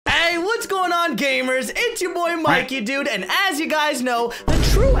what's going on, gamers? It's your boy MIKEYDOOD, and as you guys know, the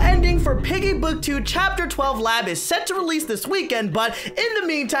true ending for Piggy Book 2 Chapter 12 Lab is set to release this weekend, but in the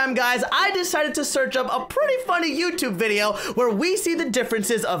meantime, guys, I decided to search up a pretty funny YouTube video where we see the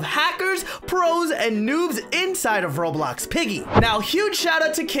differences of hackers, pros, and noobs inside of Roblox Piggy. Now, huge shout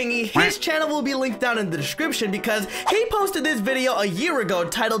out to Kingy. His channel will be linked down in the description because he posted this video a year ago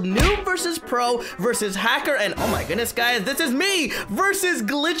titled Noob versus Pro versus Hacker, and oh my goodness, guys, this is me versus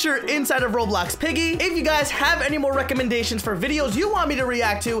Glitcher inside of Roblox Piggy. If you guys have any more recommendations for videos you want me to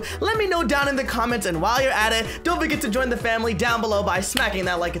react to, let me know down in the comments, and while you're at it, don't forget to join the family down below by smacking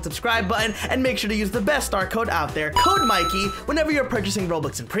that like and subscribe button, and make sure to use the best star code out there, code Mikey, whenever you're purchasing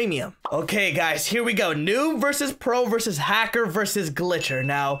Robux and Premium. Okay guys, here we go. Noob versus Pro versus Hacker versus Glitcher.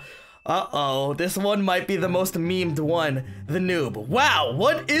 Now, uh-oh, this one might be the most memed one, the noob. Wow,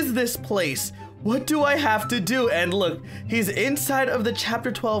 what is this place? What do I have to do? And look, he's inside of the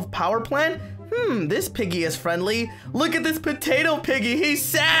Chapter 12 power plant. This piggy is friendly. Look at this potato piggy. He's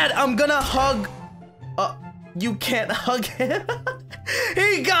sad. I'm gonna hug. You can't hug him.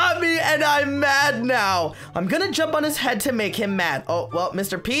 He got me and I'm mad now. I'm gonna jump on his head to make him mad. Oh, well,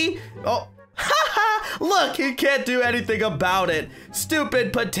 Mr. P. Oh, haha. Look, he can't do anything about it.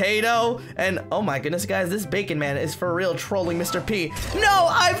 Stupid potato. And oh my goodness, guys, this bacon man is for real trolling Mr. P. No,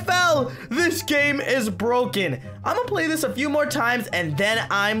 I fell. This game is broken. I'm gonna play this a few more times and then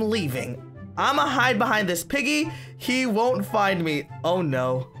I'm leaving. I'ma hide behind this piggy. He won't find me. Oh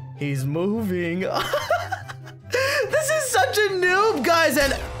no, he's moving. This is such a noob, guys,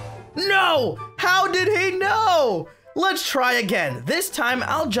 and no, how did he know? Let's try again. This time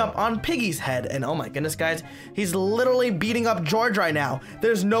I'll jump on Piggy's head, and oh my goodness, guys, he's literally beating up George right now.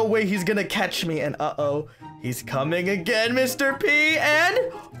 There's no way he's gonna catch me, and uh-oh, he's coming again, Mr. P, and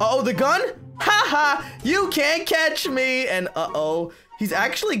uh-oh, the gun? Haha, you can't catch me, and uh-oh, he's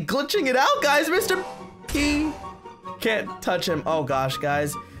actually glitching it out, guys. Mr. P can't touch him. Oh gosh,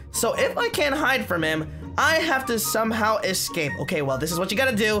 guys. So if I can't hide from him, I have to somehow escape. Okay, well, this is what you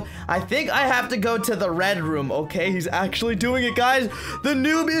gotta do. I think I have to go to the red room. Okay, he's actually doing it, guys. The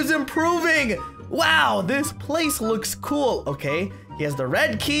noob is improving. Wow, this place looks cool. Okay, he has the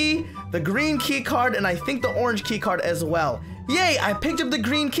red key, the green key card, and I think the orange key card as well. Yay, I picked up the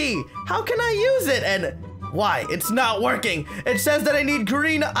green key. How can I use it? And why? It's not working. It says that I need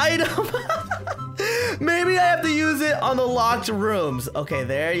green item. Maybe I have to use it on the locked rooms. Okay,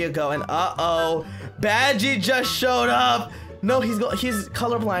 there you go. And uh-oh, Badgie just showed up. No, he's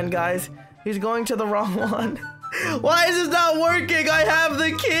colorblind, guys. He's going to the wrong one. Why is this not working? I have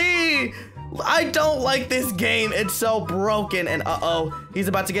the key. I don't like this game. It's so broken. And uh-oh, he's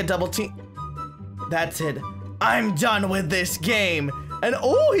about to get double teamed. That's it. I'm done with this game. And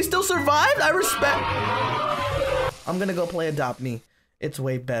oh, he still survived. I respect. I'm gonna go play Adopt Me. It's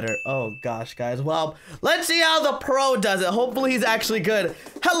way better. Oh gosh, guys. Well, let's see how the pro does it. Hopefully he's actually good.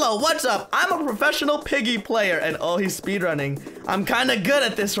 Hello, what's up? I'm a professional Piggy player, and oh, he's speedrunning. I'm kind of good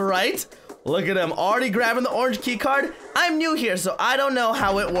at this, right? Look at him, already grabbing the orange key card. I'm new here, so I don't know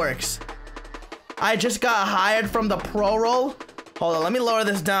how it works. I just got hired from the pro role. Hold on, let me lower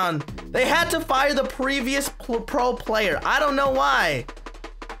this down. They had to fire the previous pro player. I don't know why.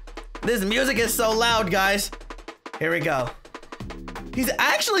 This music is so loud, guys. Here we go. He's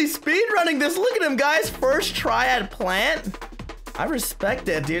actually speedrunning this. Look at him, guys. First try at plant. I respect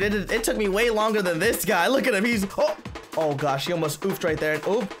it, dude. It took me way longer than this guy. Look at him. He's... Oh, gosh. He almost oofed right there. And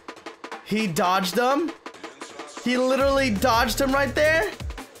oop. He dodged him. He literally dodged him right there.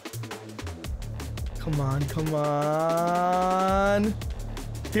 Come on. Come on.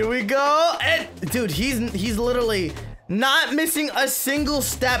 Here we go. And, dude, he's literally not missing a single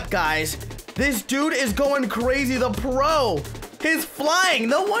step, guys. This dude is going crazy. The pro. He's flying.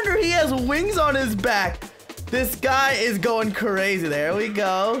 No wonder he has wings on his back. This guy is going crazy. There we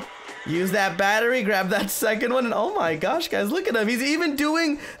go. Use that battery. Grab that second one. And oh my gosh, guys, look at him. He's even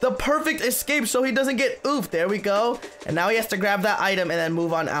doing the perfect escape so he doesn't get oofed. There we go. And now he has to grab that item and then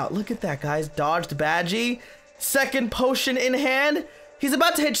move on out. Look at that, guys. Dodged Badgie. Second potion in hand. He's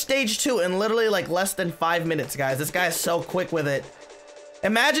about to hit stage 2 in literally like less than 5 minutes, guys. This guy is so quick with it.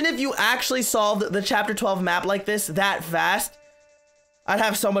 Imagine if you actually solved the Chapter 12 map like this that fast. I'd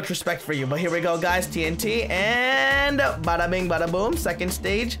have so much respect for you. But here we go, guys. TNT and bada bing, bada boom. Second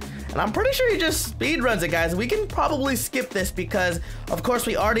stage. And I'm pretty sure he just speed runs it, guys. We can probably skip this because, of course,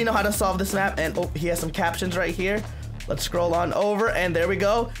 we already know how to solve this map. And oh, he has some captions right here. Let's scroll on over. And there we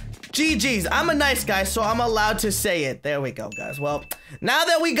go. GG's. I'm a nice guy, so I'm allowed to say it. There we go, guys. Well, now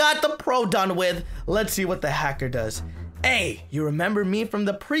that we got the pro done with, let's see what the hacker does. Hey, you remember me from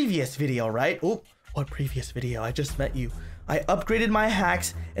the previous video, right? Oh, what previous video? I just met you. I upgraded my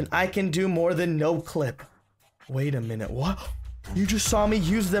hacks and I can do more than no clip. Wait a minute, what? You just saw me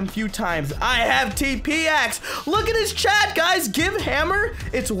use them few times. I have TP hacks. Look at his chat, guys. Give hammer.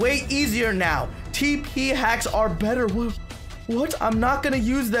 It's way easier now. TP hacks are better. What? I'm not gonna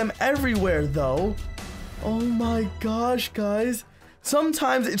use them everywhere though. Oh my gosh, guys.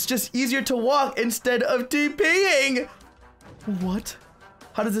 Sometimes it's just easier to walk instead of TPing. What?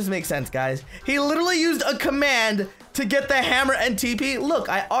 How does this make sense, guys? He literally used a command to get the hammer and TP. Look,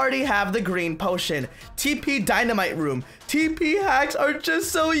 I already have the green potion. TP dynamite room. TP hacks are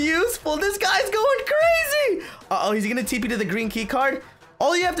just so useful. This guy's going crazy. Uh-oh, he's gonna TP to the green key card.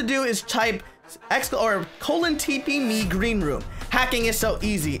 All you have to do is type $TP me green room. Hacking is so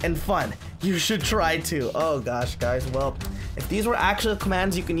easy and fun. You should try to. Oh gosh, guys. Well, if these were actual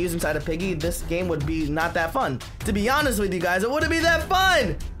commands you can use inside of Piggy, this game would be not that fun. To be honest with you guys, it wouldn't be that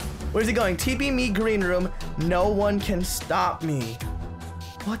fun. Where's he going? TP me green room. No one can stop me.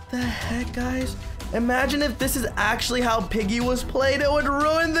 What the heck, guys? Imagine if this is actually how Piggy was played. It would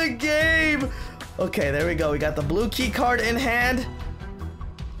ruin the game. Okay, there we go. We got the blue key card in hand.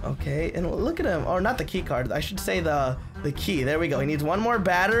 Okay, and look at him. Or not the key card. I should say the key. There we go. He needs one more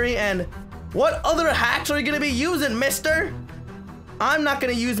battery. And what other hacks are you gonna be using, mister? I'm not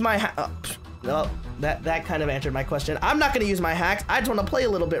gonna use my well, that kind of answered my question. I'm not gonna use my hacks. I just want to play a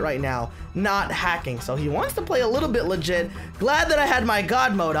little bit right now, not hacking. So he wants to play a little bit legit. Glad that I had my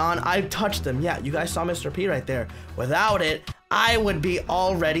God mode on. I touched him. Yeah, you guys saw Mr. P right there. Without it, I would be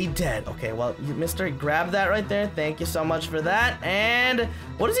already dead. Okay, well, mister, grab that right there. Thank you so much for that. And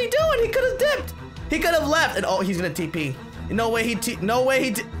what is he doing? He could have dipped. He could have left. And oh, he's gonna TP. No way he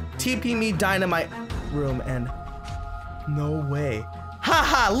TP me dynamite room. And no way.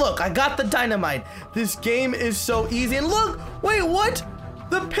 Haha, look, I got the dynamite. This game is so easy. And look, wait, what?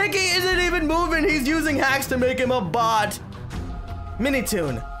 The Piggy isn't even moving. He's using hacks to make him a bot.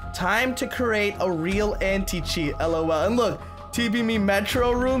 Minitoon, time to create a real anti-cheat, LOL. And look, TP me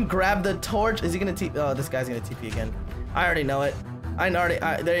metro room, grab the torch. Is he gonna TP? Oh, this guy's gonna TP again. I already know it.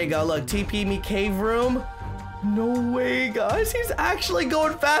 There you go, look, TP me cave room. No way, guys. He's actually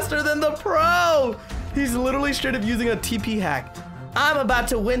going faster than the pro. He's literally straight up using a TP hack. I'm about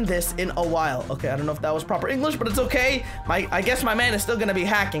to win this in a while. Okay, I don't know if that was proper English, but it's okay. I guess my man is still gonna be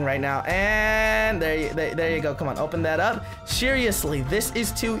hacking right now. And there you go. Come on, open that up. Seriously, this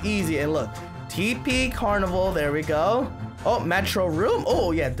is too easy. And look, TP Carnival. There we go. Oh, Metro Room.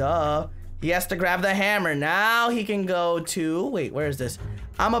 Oh, yeah, duh. He has to grab the hammer. Now he can go to... Wait, where is this?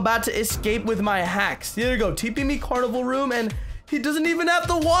 I'm about to escape with my hacks. Here you go. TP me Carnival Room. And he doesn't even have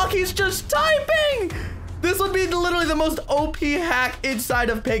to walk. He's just typing. This would be literally the most OP hack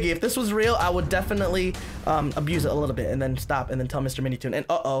inside of Piggy. If this was real, I would definitely abuse it a little bit and then stop and then tell Mr. Minitoon. And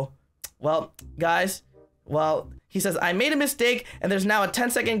uh-oh. Well, guys, well, he says, I made a mistake and there's now a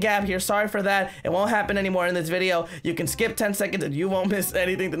 10-second gap here. Sorry for that. It won't happen anymore in this video. You can skip 10 seconds and you won't miss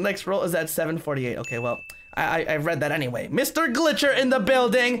anything. The next roll is at 7:48. Okay, well, I read that anyway. Mr. Glitcher in the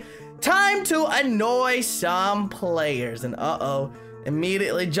building. Time to annoy some players. And uh-oh,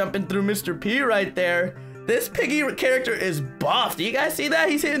 immediately jumping through Mr. P right there. This Piggy character is buffed. Do you guys see that?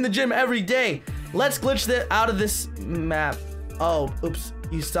 He's hitting the gym every day. Let's glitch out of this map. Oh, oops.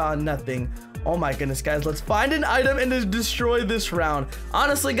 You saw nothing. Oh my goodness, guys. Let's find an item and just destroy this round.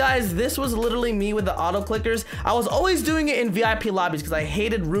 Honestly, guys, this was literally me with the auto clickers. I was always doing it in VIP lobbies because I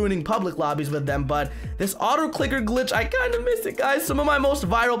hated ruining public lobbies with them. But this auto clicker glitch, I kind of miss it, guys. Some of my most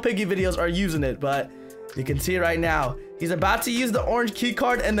viral Piggy videos are using it, but you can see right now. He's about to use the orange key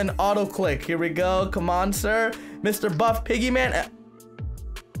card and then auto click. Here we go. Come on, sir. Mr. Buff Piggy Man.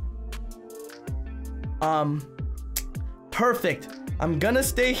 Perfect. I'm gonna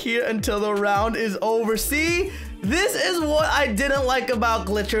stay here until the round is over. See? This is what I didn't like about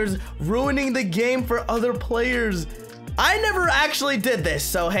glitchers, ruining the game for other players. I never actually did this,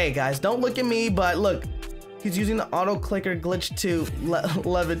 so hey guys, don't look at me, but look, he's using the auto clicker glitch to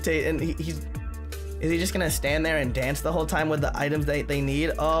levitate, and is he just gonna stand there and dance the whole time with the items that they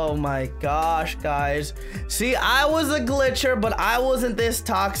need? Oh my gosh, guys. See, I was a glitcher, but I wasn't this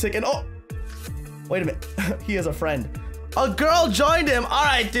toxic. And oh, wait a minute. He has a friend. A girl joined him. All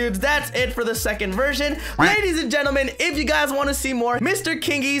right, dudes, that's it for the second version. Ladies and gentlemen, if you guys want to see more, Mr.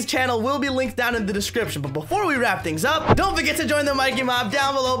 Kingy's channel will be linked down in the description. But before we wrap things up, don't forget to join the Mikey Mob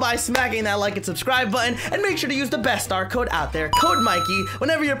down below by smacking that like and subscribe button. And make sure to use the best star code out there, code Mikey,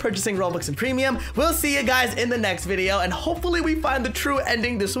 whenever you're purchasing Roblox and Premium. We'll see you guys in the next video. And hopefully we find the true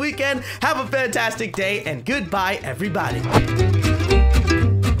ending this weekend. Have a fantastic day and goodbye, everybody.